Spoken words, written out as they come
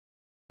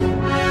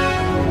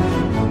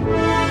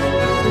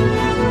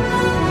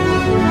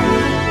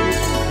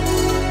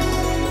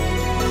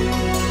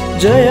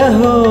जय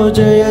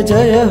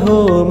जय हो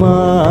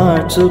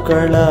मार्चु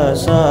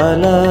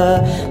कళాశాల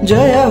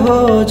जय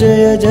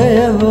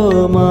हो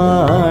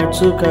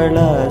मार्चु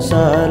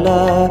कళాశాల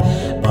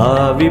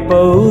भावी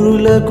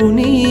पौरुలకు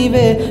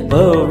నీవే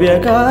భవ్య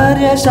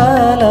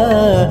కార్యశాల.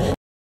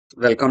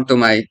 Welcome to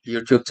my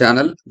YouTube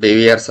channel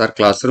Behaviour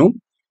Classroom.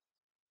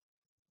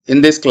 In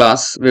this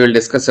class we will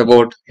discuss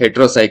about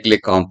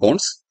heterocyclic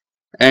compounds,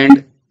 and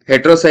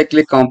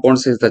heterocyclic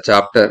compounds is the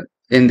chapter.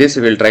 In this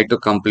we will try to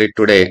complete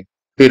today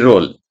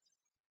Pyrrole.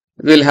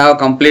 We will have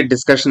complete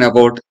discussion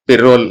about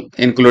Pyrrole,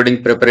 including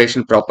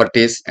preparation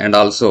properties and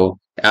also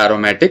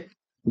aromatic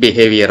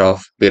behavior of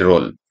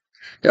Pyrrole.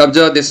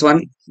 Observe this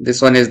one. This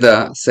one is the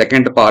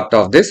second part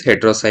of this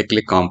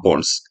heterocyclic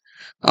compounds.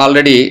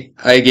 Already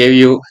I gave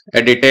you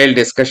a detailed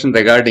discussion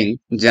regarding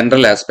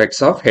general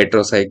aspects of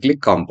heterocyclic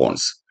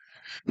compounds.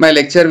 My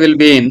lecture will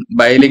be in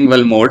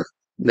bilingual mode,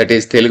 that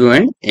is Telugu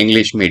and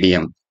English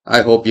medium.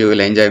 I hope you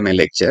will enjoy my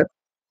lecture.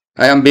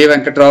 I am B.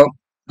 Venkatrao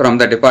from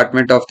the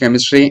Department of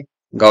Chemistry,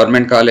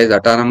 Government College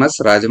Autonomous,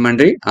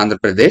 Rajahmundry, Andhra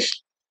Pradesh.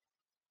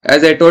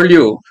 As I told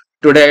you,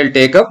 today I will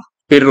take up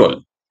Pyrrole.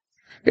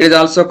 It is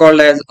also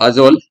called as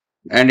azole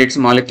and its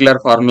molecular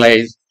formula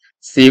is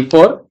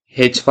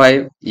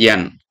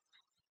C4H5N.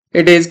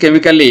 It is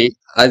chemically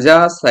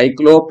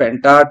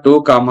azacyclopenta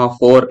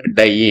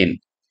 2,4-diene,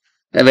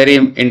 a very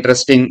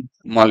interesting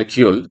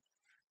molecule.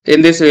 In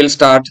this we will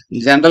start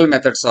general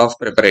methods of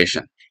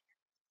preparation.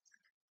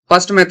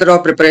 First method of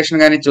preparation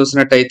gaani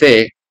chusinattaithe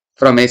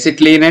from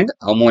acetylene and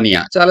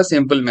ammonia. Chala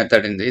simple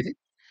method indi idi.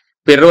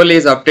 Pyrrole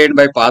is obtained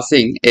by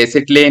passing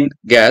acetylene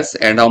gas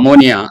and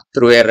ammonia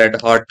through a red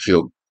hot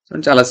tube. So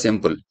chala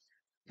simple.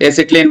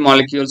 Acetylene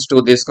molecules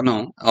 2 తీసుకున్నాం,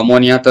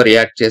 ammonia తో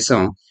react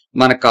చేసాం,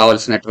 మనకు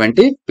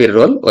కావాల్సినటువంటి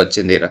Pyrrole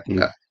వచ్చింది ఈ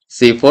రకంగా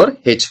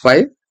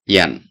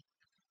C4H5N.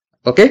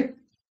 Okay.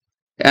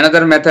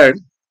 Another method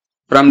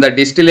from the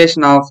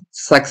distillation of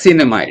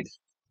succinimide.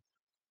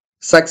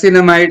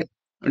 Succinimide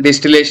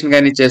distillation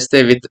గాని చేస్తే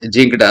with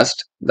zinc dust,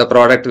 the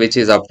product which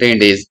is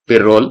obtained is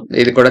Pyrrole.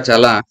 ఇది కూడా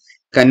చాలా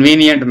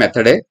కన్వీనియంట్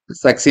మెథడే.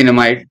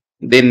 సక్సినమైడ్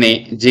దీన్ని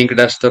జింక్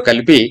డస్ట్ తో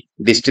కలిపి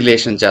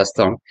డిస్టిలేషన్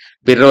చేస్తాం,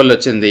 Pyrrole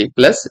వచ్చింది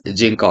ప్లస్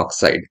జింక్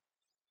ఆక్సైడ్.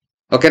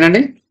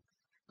 ఓకేనండి.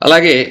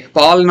 అలాగే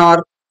Paul-Knorr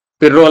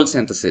Pyrrole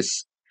synthesis.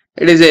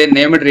 It is a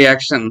named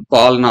reaction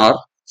Paul-Knorr.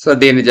 So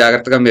దీన్ని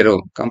జాగ్రత్తగా మీరు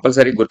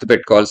కంపల్సరీ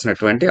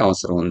గుర్తుపెట్టుకోవాల్సినటువంటి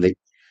అవసరం ఉంది.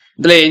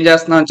 ఇందులో ఏం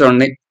చేస్తున్నాం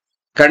చూడండి.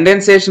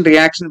 కండెన్సేషన్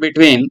రియాక్షన్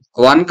బిట్వీన్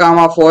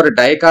 1,4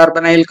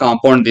 డైకార్బనైల్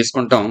కాంపౌండ్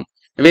తీసుకుంటాం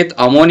విత్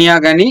అమోనియా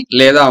గానీ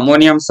లేదా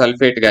అమోనియం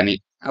సల్ఫేట్ గానీ.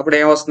 అప్పుడు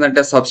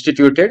ఏమొస్తుందంటే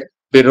సబ్స్టిట్యూటెడ్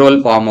Pyrrole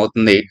ఫామ్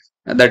అవుతుంది.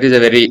 That is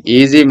a very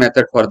easy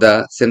method for the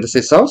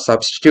synthesis of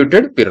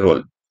substituted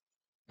Pyrrole.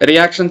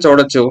 Reaction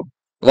చూడొచ్చు.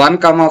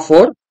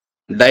 1,4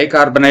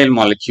 డైకార్బనైల్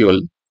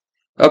మాలిక్యూల్.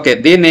 ఓకే,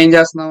 దీన్ని ఏం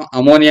చేస్తున్నాం,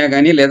 అమోనియా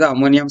గానీ లేదా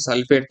అమోనియం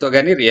సల్ఫేట్ తో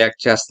గానీ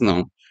రియాక్ట్ చేస్తున్నాం.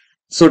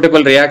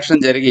 సూటబుల్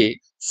రియాక్షన్ జరిగి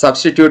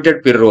సబ్స్టిట్యూటెడ్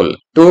Pyrrole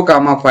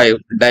 2,5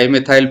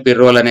 డైమిథైల్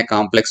Pyrrole అనే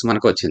కాంప్లెక్స్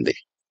మనకు వచ్చింది.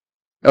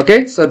 Okay,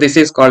 so this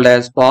is called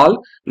as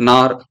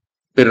Paul-Knorr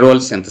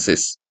Pyrrole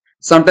synthesis.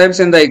 Some times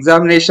in the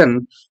examination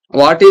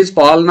what is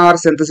Paul-Knorr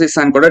synthesis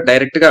అని కూడా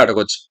డైరెక్ట్ గా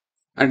అడగొచ్చు.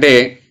 అంటే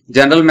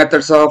general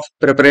methods of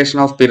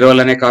preparation of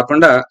Pyrrole అనే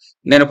కాకుండా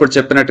నేను ఇప్పుడు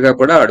చెప్పినట్టుగా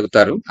కూడా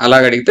అడుగుతారు.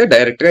 అలాగ అడిగితే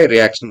డైరెక్ట్ గా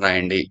రియాక్షన్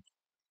రాయండి.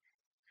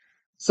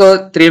 సో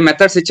 3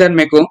 మెథడ్స్ ఇచ్చాను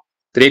మీకు.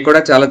 3 కూడా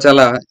చాలా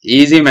చాలా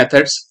ఈజీ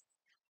మెథడ్స్.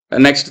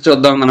 నెక్స్ట్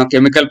చూద్దాం మనం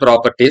కెమికల్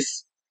ప్రాపర్టీస్.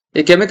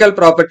 ఈ కెమికల్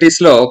ప్రాపర్టీస్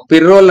లో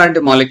Pyrrole లాంటి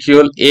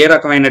మాలిక్యూల్ ఏ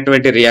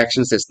రకమైనటువంటి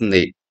రియాక్షన్స్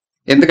ఇస్తుంది?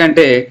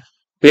 ఎందుకంటే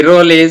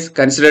Pyrrole is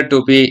considered to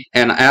be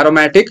an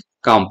aromatic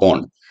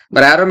compound.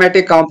 మరి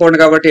అరోమాటిక్ కాంపౌండ్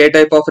కాబట్టి ఏ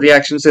టైప్ ఆఫ్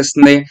రియాక్షన్స్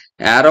ఇస్తుంది?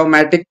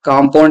 అరోమాటిక్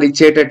కాంపౌండ్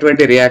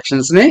ఇచ్చేటటువంటి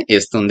రియాక్షన్స్ ని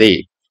ఇస్తుంది.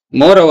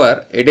 More over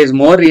it is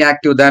more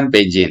reactive than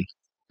benzene.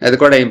 అది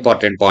కూడా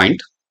important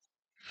point.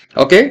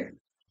 Okay,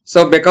 so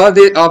because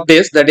of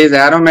this, that is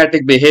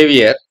aromatic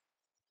behavior,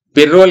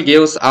 Pyrrole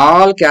gives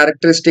all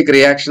characteristic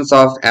reactions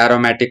of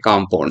aromatic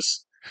compounds.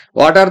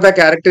 What are the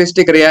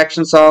characteristic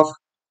reactions of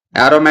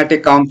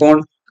aromatic compound?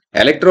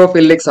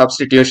 Electrophilic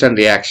substitution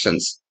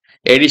reactions.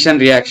 Addition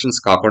reactions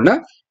కాకుండా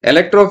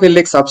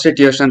electrophilic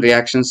substitution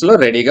reactions లో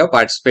రెడీగా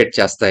participate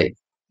చేస్తాయి.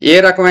 ఏ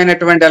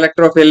రకమైనటువంటి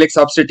electrophilic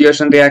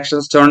substitution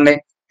reactions చూడండి.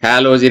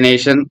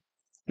 Halogenation,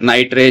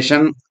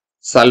 nitration,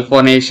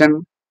 sulphonation,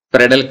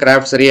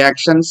 Pyrrole-Crafts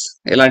reactions,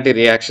 ఇలాంటి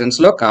reactions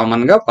లో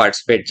common గా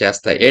participate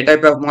చేస్తాయి. ఏ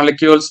type of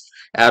molecules?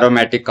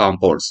 Aromatic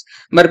compounds.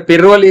 మరి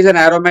Pyrrole is an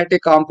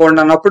aromatic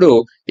compound అన్నప్పుడు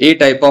ఈ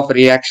టైప్ ఆఫ్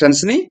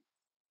రియాక్షన్స్ ని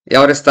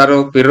ఎవరిస్తారు?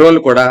 Pyrrole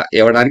కూడా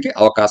ఇవ్వడానికి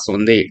అవకాశం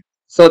ఉంది.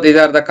 So these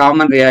are the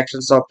common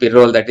reactions of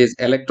Pyrrole, that is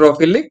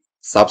electrophilic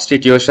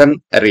substitution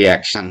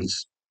reactions.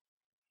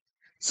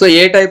 So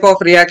A type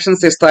of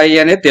reactions ఇస్తాయి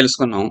అనేది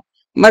తెలుసుకున్నాం.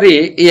 మరి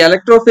ఈ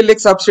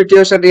ఎలక్ట్రోఫిలిక్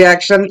సబ్స్టిట్యూషన్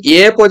రియాక్షన్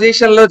ఏ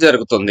పొజిషన్ లో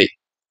జరుగుతుంది?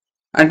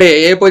 అంటే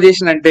ఏ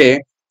పొజిషన్ అంటే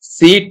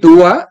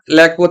C2ఆ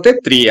లేకపోతే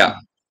 3ఆ?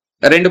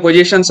 2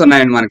 పొజిషన్స్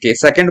ఉన్నాయండి మనకి.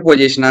 సెకండ్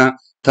పొజిషనా,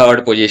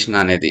 థర్డ్ పొజిషన్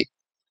అనేది.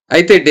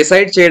 అయితే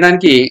డిసైడ్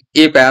చేయడానికి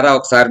ఈ పారా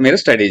ఒకసారి మీరు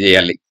స్టడీ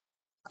చేయాలి.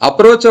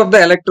 Approach of the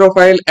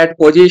electrophile at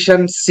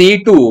position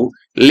C2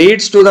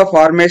 leads to the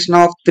formation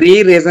of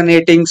 3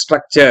 resonating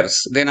structures.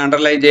 Then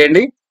underline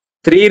చేయండి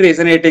 3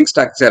 resonating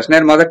structures.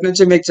 నేను మొదటి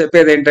నుంచి మీకు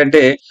చెప్పేది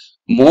ఏంటంటే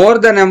more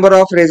the number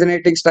of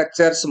resonating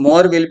structures,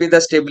 more will be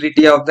the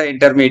stability of the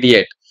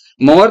intermediate.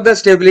 More the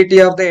stability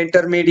of the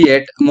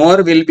intermediate, more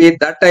will be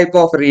that type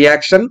of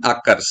reaction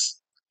occurs.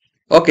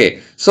 Okay,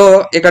 so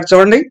ఇక్కడ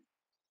చూడండి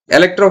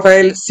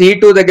electrophile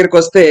C2 దగ్గరికి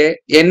వస్తే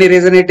ఎన్ని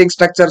resonating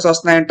structures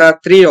వస్తున్నాయంట?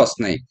 3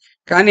 వస్తున్నాయి.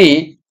 కానీ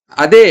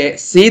అదే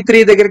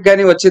C3 దగ్గరికి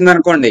కానీ వచ్చింది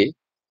అనుకోండి,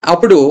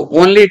 అప్పుడు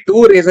only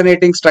 2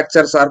 resonating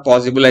structures are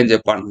possible అని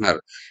చెప్పి అంటున్నారు.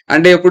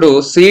 అంటే ఇప్పుడు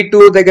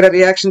C2 దగ్గర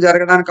రియాక్షన్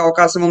జరగడానికి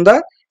అవకాశం ఉందా,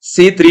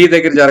 C3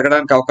 దగ్గర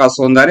జరగడానికి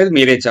అవకాశం ఉందా అనేది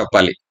మీరే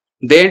చెప్పాలి.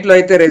 దేంట్లో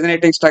అయితే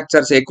రెజనేటింగ్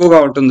స్ట్రక్చర్స్ ఎక్కువగా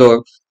ఉంటుందో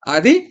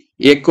అది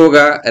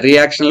ఎక్కువగా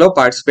రియాక్షన్ లో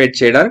పార్టిసిపేట్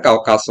చేయడానికి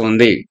అవకాశం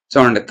ఉంది.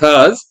 చూడండి,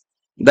 thus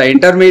the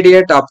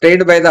intermediate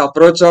obtained by the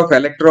approach of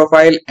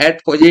electrophile at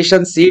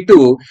position C2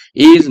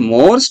 is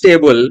more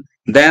stable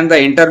than the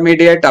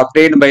intermediate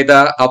obtained by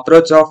the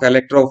approach of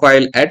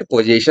electrophile at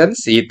position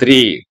C3.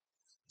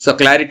 So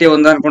clarity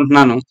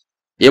ఉందనుకుంటున్నాను.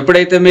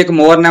 ఎప్పుడైతే మీకు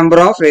more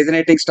number of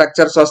resonating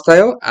structures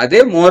వస్తాయో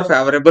అదే more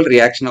favourable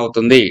reaction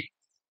అవుతుంది.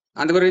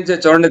 అందు గురించి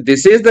చూడండి,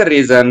 this is the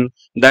reason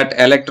that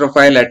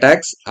electrophile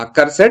attacks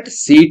occurs at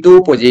C2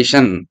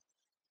 position.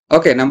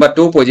 Okay, number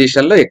 2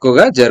 position లో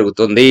ఎక్కువగా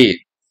జరుగుతుంది.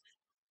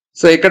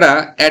 సో ఇక్కడ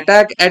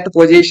అటాక్ అట్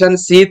పొజిషన్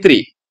C3,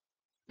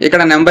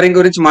 ఇక్కడ నెంబరింగ్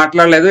గురించి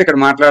మాట్లాడలేదు, ఇక్కడ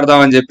మాట్లాడదాం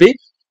అని చెప్పి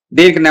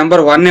దీనికి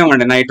నెంబర్ 1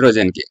 ఇవ్వండి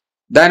నైట్రోజన్ కి,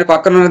 దాని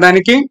పక్కన ఉన్న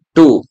దానికి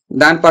 2,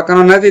 దాని పక్కన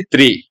ఉన్నది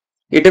 3,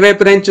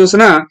 ఇటువైపు నుంచి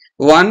చూసినా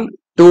 1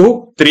 2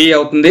 3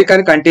 అవుతుంది.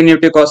 కానీ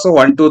కంటిన్యూటీ కోసం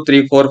 1 2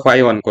 3 4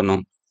 5 అనుకున్నాం.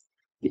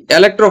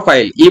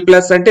 ఎలక్ట్రోఫైల్ ఈ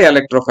ప్లస్ అంటే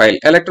ఎలక్ట్రోఫైల్,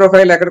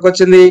 ఎలక్ట్రోఫైల్ ఎక్కడికి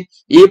వచ్చింది?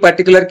 ఈ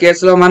పర్టికులర్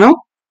కేసులో మనం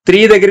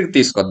 3 దగ్గరికి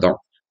తీసుకొద్దాం.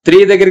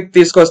 3 దగ్గరికి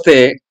తీసుకొస్తే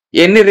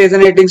ఎన్ని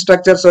రెజనేటింగ్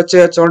స్ట్రక్చర్స్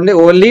వచ్చాయో చూడండి,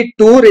 only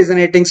 2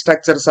 resonating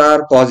structures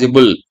are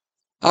possible.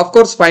 Of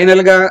course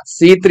final గా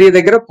C3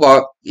 దగ్గర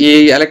ఈ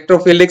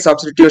ఎలక్ట్రోఫిలిక్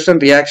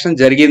సబ్స్టిట్యూషన్ రియాక్షన్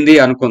జరిగింది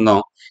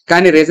అనుకుందాం,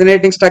 కానీ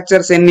రెజనేటింగ్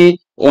స్ట్రక్చర్స్ ఎన్ని?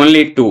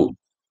 ఓన్లీ 2.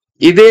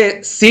 ఇదే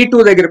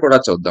C2 దగ్గర కూడా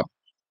చూద్దాం.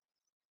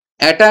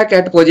 అటాక్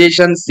అట్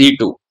పొజిషన్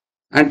C2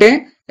 అంటే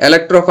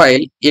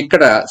ఎలక్ట్రోఫైల్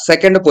ఇక్కడ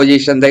సెకండ్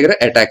పొజిషన్ దగ్గర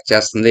అటాక్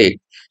చేస్తుంది.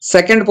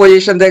 సెకండ్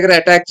పొజిషన్ దగ్గర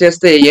అటాక్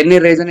చేస్తే ఎన్ని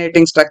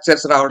రెజనేటింగ్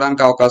స్ట్రక్చర్స్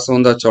రావడానికి అవకాశం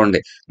ఉందో చూడండి,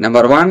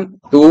 నెంబర్ 1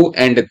 2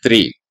 and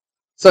 3.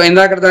 సో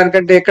ఇందాక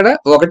దానికంటే ఇక్కడ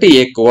 1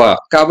 ఎక్కువ,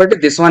 కాబట్టి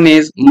this one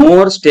is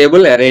more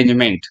stable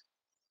arrangement.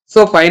 So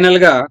final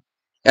గా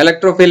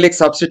ఎలక్ట్రోఫిలిక్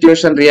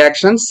సబ్స్టిట్యూషన్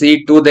రియాక్షన్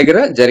C2 దగ్గర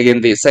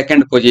జరిగింది,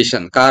 second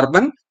position,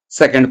 carbon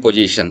second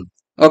position.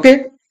 Okay,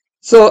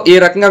 so ఈ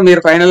రకంగా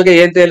మీరు ఫైనల్ గా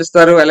ఏం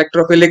తెలుస్తారు?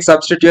 ఎలక్ట్రోఫిలిక్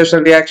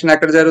సబ్స్టిట్యూషన్ రియాక్షన్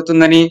ఎక్కడ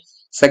జరుగుతుందని,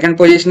 second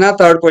పొజిషనా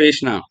third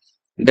పొజిషనా?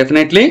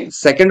 Definitely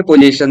second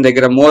position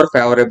దగ్గర మోర్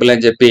ఫేవరబుల్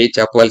అని చెప్పి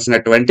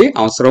చెప్పవలసినటువంటి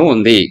అవసరం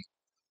ఉంది.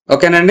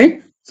 ఓకేనండి,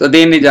 సో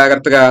దీన్ని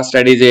జాగ్రత్తగా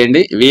స్టడీ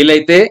చేయండి.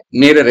 వీలైతే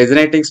మీరు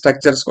రెజనేటింగ్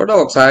స్ట్రక్చర్స్ కూడా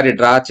ఒకసారి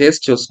డ్రా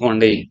చేసి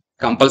చూసుకోండి.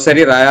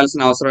 కంపల్సరీ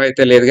రాయాల్సిన అవసరం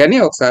అయితే లేదు, కానీ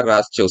ఒకసారి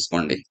రాసి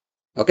చూసుకోండి.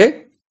 Okay,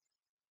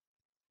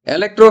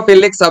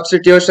 electrophilic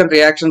substitution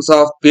reactions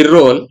of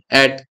పిర్రోల్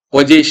at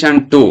position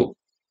 2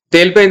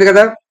 తేలిపోయింది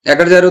కదా,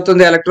 ఎక్కడ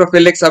జరుగుతుంది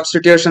ఎలక్ట్రోఫిలిక్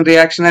సబ్స్టిట్యూషన్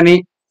రియాక్షన్ అని?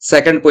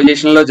 సెకండ్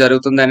పొజిషన్ లో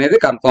జరుగుతుంది అనేది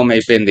కన్ఫర్మ్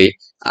అయిపోయింది.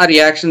 ఆ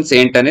రియాక్షన్స్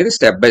ఏంటనేది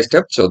స్టెప్ బై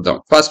స్టెప్ చూద్దాం.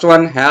 First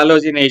one,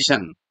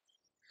 halogenation.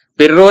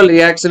 పిర్రోల్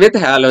reacts with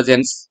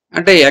halogens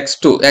అంటే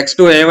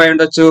X2 ఏమై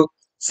ఉండొచ్చు?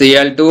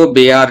 Cl2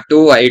 Br2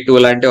 I2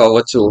 లాంటివి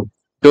అవ్వచ్చు,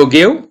 to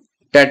give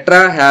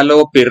tetra hollow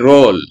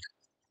పిర్రోల్.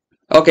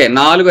 Okay,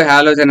 4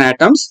 halogen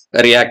atoms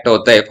react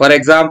అవుతాయి. For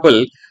example,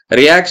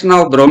 reaction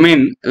of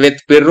bromine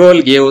with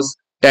పిర్రోల్ gives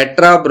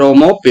tetra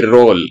bromo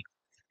పిర్రోల్.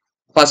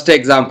 First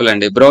example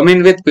అండి,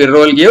 bromine with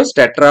పిర్రోల్ gives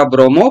tetra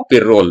bromo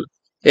పిర్రోల్.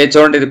 ఏ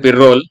చూడండి, ఇది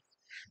పిర్రోల్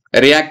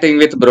reacting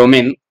with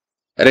bromine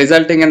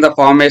resulting in the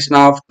formation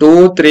of 2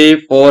 3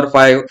 4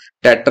 5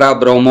 tetra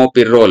bromo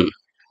పిర్రోల్.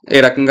 ఈ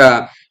రకంగా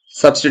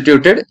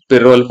substituted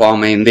పిర్రోల్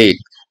form అయింది.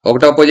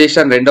 1వ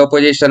position, 2వ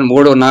position,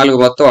 3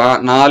 4 మొత్తం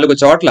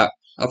 4 చోట్ల,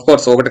 అఫ్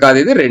కోర్స్ 1 కాదు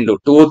ఇది 2,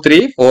 2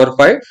 3 4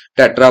 5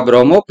 టెట్రా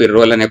బ్రోమో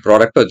పిర్రోల్ అనే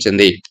ప్రోడక్ట్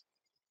వచ్చింది.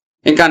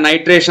 ఇంకా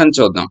నైట్రేషన్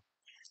చూద్దాం.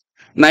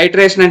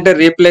 నైట్రేషన్ అంటే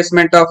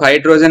replacement of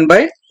hydrogen by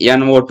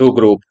NO2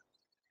 group.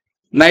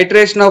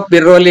 Nitration of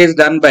పిర్రోల్ is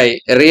done by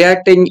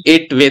reacting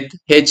it with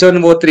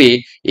HNO3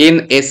 in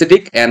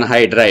acetic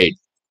anhydride.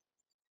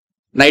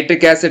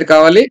 Nitric acid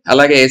కావాలి,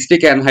 అలాగే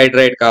ఎసిటిక్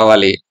ఎన్హైడ్రైడ్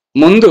కావాలి.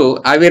 ముందు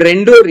అవి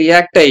రెండు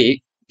రియాక్ట్ అయ్యి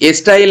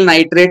ఎస్టైల్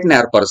నైట్రేట్ ని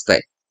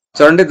ఏర్పరుస్తాయి.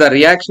 చూడండి, the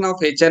reaction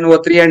of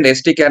HNO3 and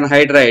acetic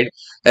anhydride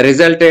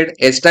resulted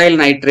ఎస్టైల్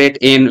nitrate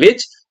in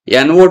which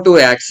NO2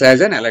 acts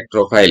as an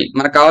electrophile.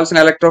 మనకు కావాల్సిన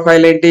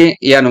ఎలక్ట్రోఫైల్ ఏంటి?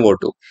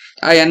 NO2.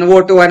 ఆ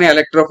NO2 అనే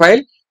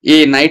ఎలక్ట్రోఫైల్ ఈ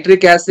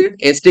నైట్రిక్ యాసిడ్,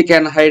 ఎసిటిక్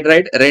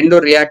ఎన్హైడ్రైడ్ రెండు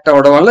రియాక్ట్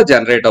అవ్వడం వల్ల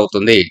జనరేట్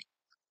అవుతుంది.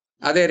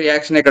 అదే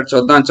రియాక్షన్ ఇక్కడ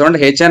చూద్దాం. చూడండి,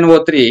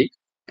 HNO3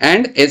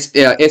 and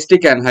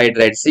acetic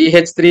anhydride,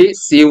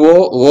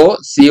 CH3COO,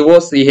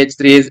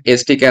 is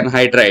acetic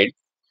anhydride.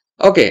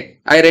 Okay,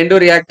 అవి రెండు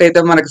రియాక్ట్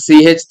అయితే మనకు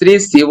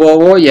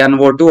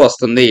CH3COO,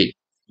 వస్తుంది.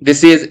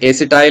 This is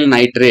acetyl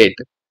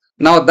nitrate.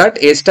 Now that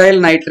acetyl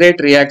nitrate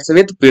reacts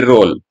with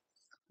pyrrole.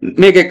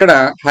 మీకు ఇక్కడ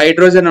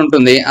హైడ్రోజన్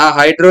ఉంటుంది, ఆ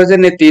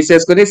హైడ్రోజన్ ని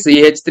తీసేసుకుని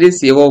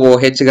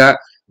CH3COOH గా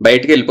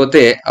బయటికి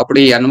వెళ్ళిపోతే అప్పుడు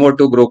ఈ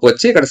NO2 గ్రూప్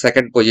వచ్చి ఇక్కడ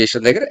సెకండ్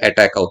పొజిషన్ దగ్గర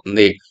అటాక్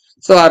అవుతుంది.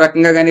 సో ఆ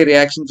రకంగా కానీ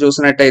రియాక్షన్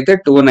చూసినట్టయితే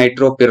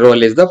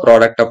 2-nitropyrrole is the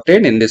product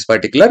obtained in this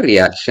particular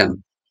reaction.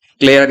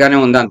 Clear గానే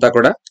ఉంది అంతా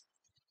కూడా.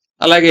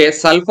 అలాగే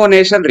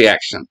సల్ఫోనేషన్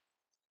రియాక్షన్.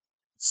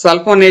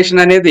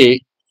 సల్ఫోనేషన్ అనేది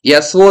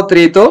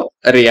SO3 తో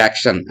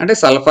రియాక్షన్, అంటే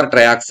సల్ఫర్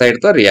ట్రయాక్సైడ్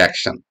తో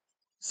reaction.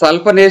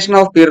 Sulfonation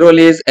of pyrrole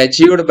is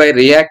achieved by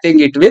reacting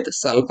it with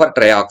sulfur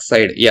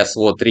trioxide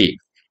SO3.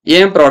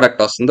 ఏం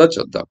ప్రోడక్ట్ వస్తుందో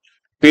చూద్దాం.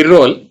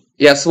 పిర్రోల్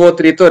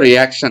SO3 తో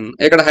రియాక్షన్,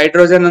 ఇక్కడ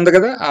హైడ్రోజన్ ఉంది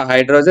కదా, ఆ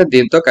హైడ్రోజన్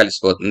దీంతో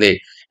కలిసిపోతుంది.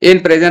 In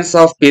presence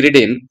of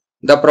pyridine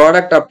the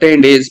product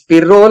obtained is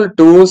పిర్రోల్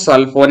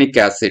 2-sulfonic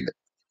acid.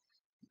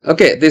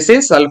 Okay, this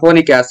is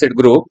sulphonic acid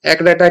group.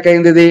 ఎక్కడ అటాక్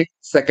అయింది? ఇది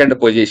సెకండ్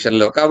పొజిషన్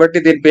లో, కాబట్టి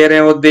దీని పేరు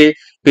ఏమవుద్ది?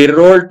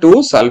 పిర్రోల్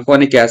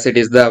 2-sulfonic acid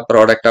is the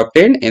product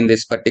obtained in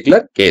this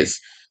particular case.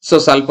 So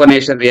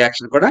sulphonation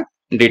reaction కూడా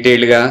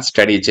detailed గా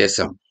స్టడీ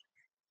చేసాం.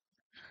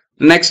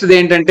 నెక్స్ట్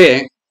ఏంటంటే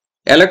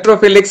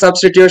ఎలక్ట్రోఫిలిక్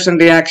సబ్స్టిట్యూషన్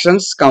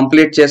రియాక్షన్స్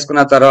కంప్లీట్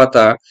చేసుకున్న తర్వాత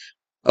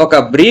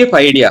ఒక brief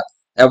idea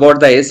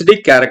about the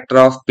acidic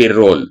character of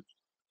పిర్రోల్.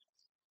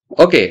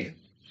 Okay,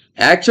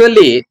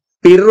 actually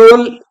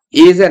పిర్రోల్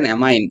is an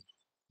amine.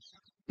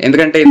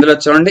 ఎందుకంటే ఇందులో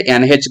చూడండి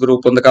NH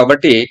గ్రూప్ ఉంది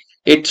కాబట్టి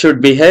it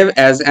should behave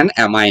as an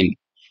amine.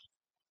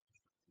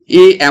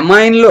 ఈ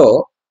ఎమైన్ లో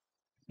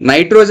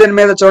నైట్రోజన్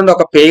మీద చూడండి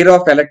ఒక పెయిర్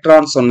ఆఫ్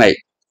ఎలక్ట్రాన్స్ ఉన్నాయి,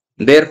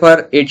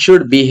 therefore it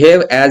should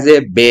behave as a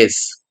base.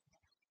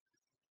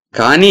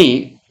 కానీ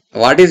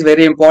what is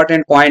very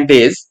important point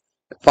is,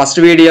 first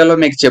వీడియోలో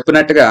మీకు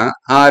చెప్పినట్టుగా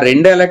ఆ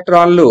రెండు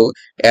ఎలక్ట్రాన్లు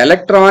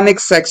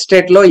ఎలక్ట్రానిక్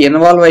సెక్స్టేట్ లో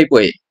ఇన్వాల్వ్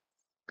అయిపోయి,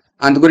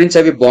 అందు గురించి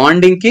అవి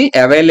బాండింగ్ కి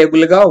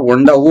అవైలబుల్ గా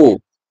ఉండవు.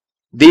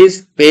 These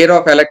pair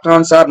of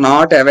electrons are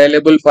not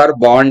available for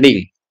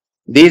bonding.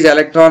 These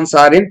electrons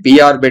are in p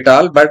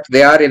orbital but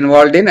they are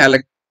involved in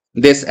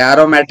this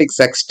aromatic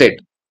sextet.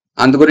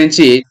 అందు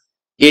గురించి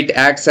it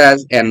acts as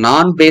a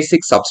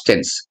non-basic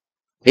substance.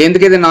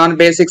 ఎందుకు ఇది non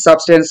basic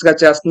substance గా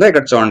చేస్తుందో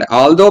ఇక్కడ చూడండి.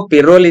 Although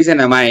పిర్రోల్ is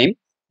N amine,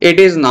 it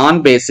is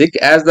non-basic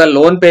as the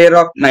lone pair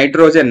of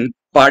nitrogen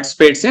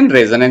participates in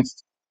resonance.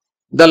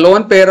 The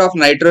lone pair of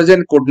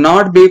nitrogen could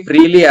not be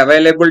freely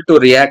available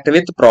to react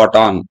with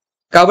proton.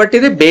 కాబట్టి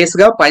ఇది base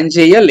గా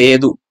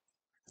పనిచేయలేదు.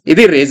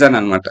 ఇది reason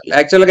అన్నమాట.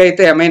 Actual గా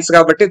అయితే amines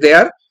కాబట్టి they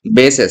are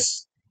bases,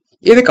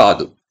 ఇది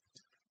కాదు.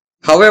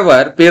 However,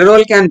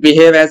 pyrrole can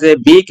behave as a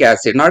weak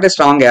acid, not a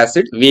strong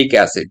acid, weak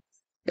acid.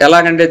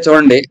 ఎలాగంటే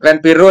చూడండి, when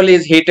pyrrole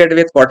is heated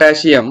with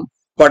potassium,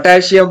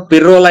 potassium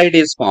pyrrolide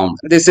is formed.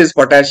 This is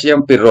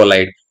potassium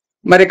pyrrolide.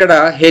 మరి ఇక్కడ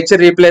H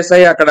replace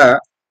అయ్యి అక్కడ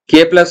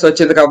K+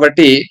 వచ్చింది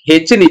కాబట్టి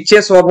H ని ఇచ్చే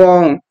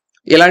స్వభావం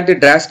ఇలాంటి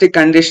డ్రాస్టిక్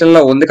కండిషన్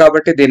లో ఉంది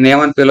కాబట్టి దీన్ని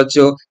ఏమని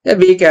పిలవచ్చు?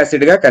 వీక్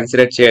యాసిడ్ గా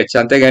కన్సిడర్ చేయొచ్చు,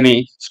 అంతేగాని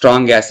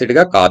స్ట్రాంగ్ యాసిడ్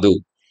గా కాదు.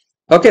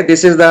 Okay,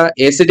 this is the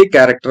acidic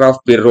character of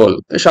పిర్రోల్.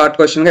 Short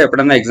question గా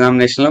ఎప్పుడన్నా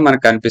ఎగ్జామినేషన్ లో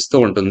మనకు కనిపిస్తూ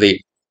ఉంటుంది.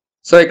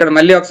 సో ఇక్కడ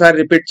మళ్ళీ ఒకసారి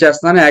రిపీట్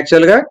చేస్తున్నాను.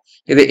 యాక్చువల్ గా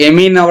ఇది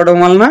ఎమీన్ అవ్వడం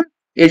వలన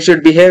it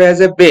should behave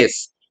as a base,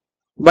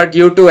 but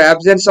due to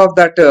absence of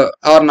that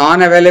are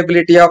non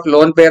availability of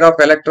lone pair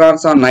of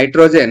electrons on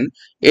nitrogen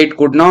it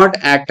could not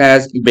act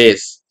as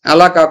base.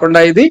 అలా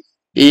కాకుండా ఇది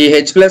ఈ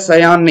H+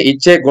 ion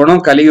ఇచ్చే గుణం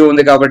కలిగి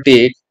ఉంది కాబట్టి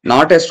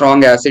not a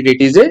strong acid,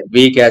 it is a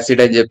weak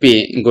acid అని చెప్పి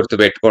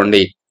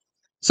గుర్తుపెట్టుకోండి.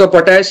 So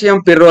potassium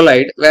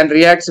pyrrolide when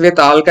reacts with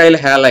alkyl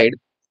halide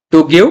to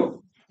give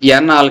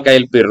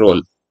N-alkyl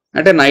pyrrole,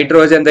 అంటే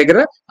నైట్రోజన్ దగ్గర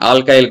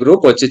ఆల్కైల్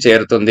గ్రూప్ వచ్చి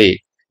చేరుతుంది.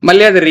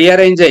 మళ్ళీ అది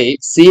రీఅరేంజ్ అయ్యి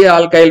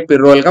C-alkyl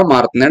pyrrole గా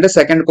మారుతుంది, అంటే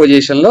సెకండ్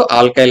పొజిషన్ లో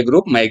ఆల్కైల్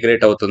గ్రూప్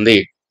మైగ్రేట్ అవుతుంది.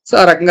 సో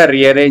ఆ రకంగా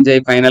రీఅరేంజ్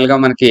అయ్యి ఫైనల్ గా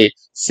మనకి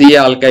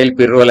C-alkyl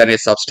pyrrole అనే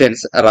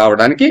సబ్స్టెన్స్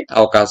రావడానికి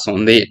అవకాశం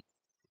ఉంది.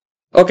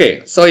 ఓకే,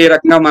 సో ఈ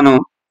రకంగా మనం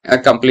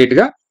కంప్లీట్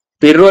గా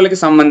పిర్రోల్ కి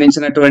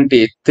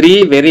సంబంధించినటువంటి 3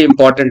 very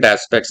important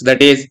aspects,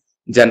 that is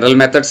general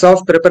methods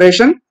of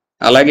preparation,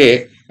 అలాగే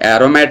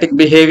aromatic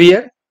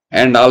behaviour,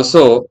 and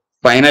also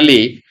finally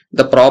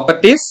the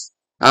properties.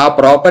 ఆ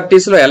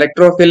ప్రాపర్టీస్ లో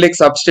ఎలక్ట్రోఫిలిక్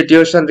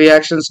సబ్స్టిట్యూషన్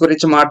రియాక్షన్స్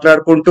గురించి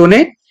మాట్లాడుకుంటూనే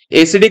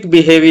ఎసిడిక్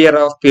బిహేవియర్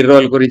ఆఫ్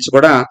పిర్రోల్ గురించి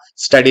కూడా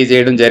స్టడీ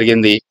చేయడం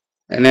జరిగింది.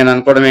 నేను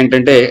అనుకోవడం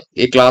ఏంటంటే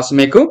ఈ క్లాస్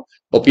మీకు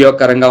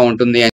ఉపయోగకరంగా ఉంటుంది.